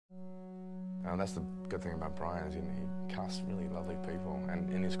And that's the good thing about Brian, is he casts really lovely people, and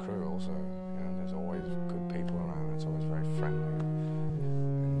in his crew also, there's always good people around. It's always very friendly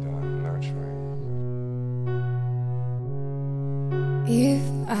and nurturing. If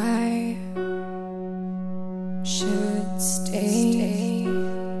I should stay,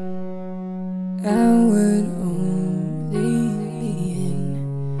 I would only be in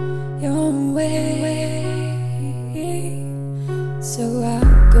your way. So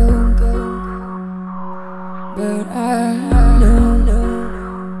I'll go, but I know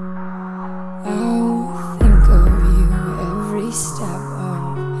I'll think of you every step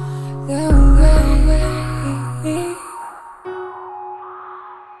of the way.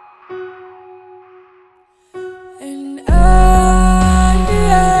 And I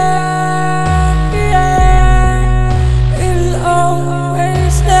will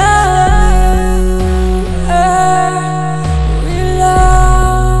always love you. Will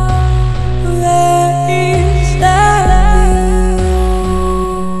always love you.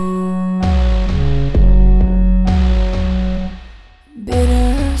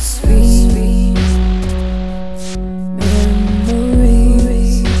 Bittersweet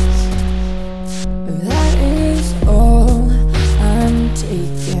memories. That is all I'm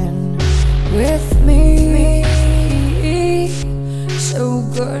taking with me. So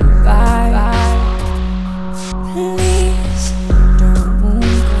goodbye. Please don't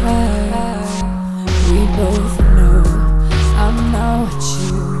cry. We both know I'm not what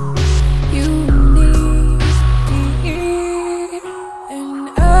you need. And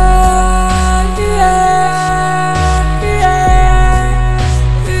I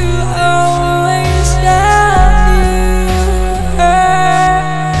will always love you.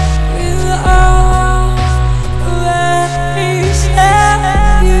 Will always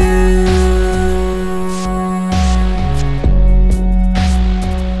love you.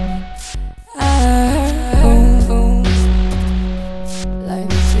 I hope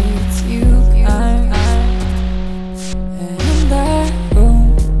life treats you kind, and I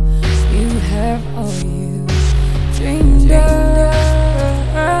hope you have all you dreamed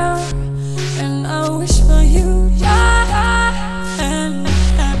of. And I wish for you joy and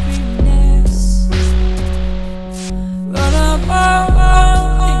happiness, but above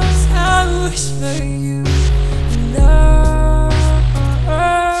all things I wish for you love.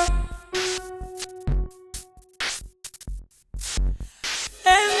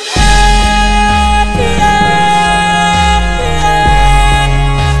 And I will always love you.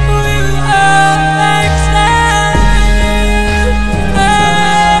 Will always love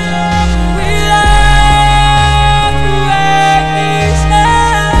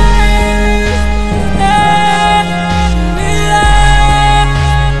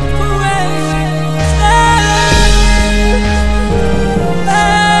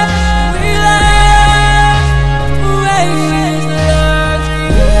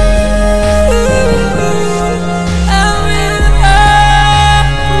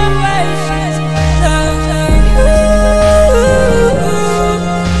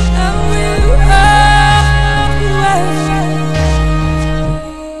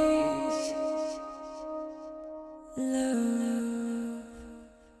you.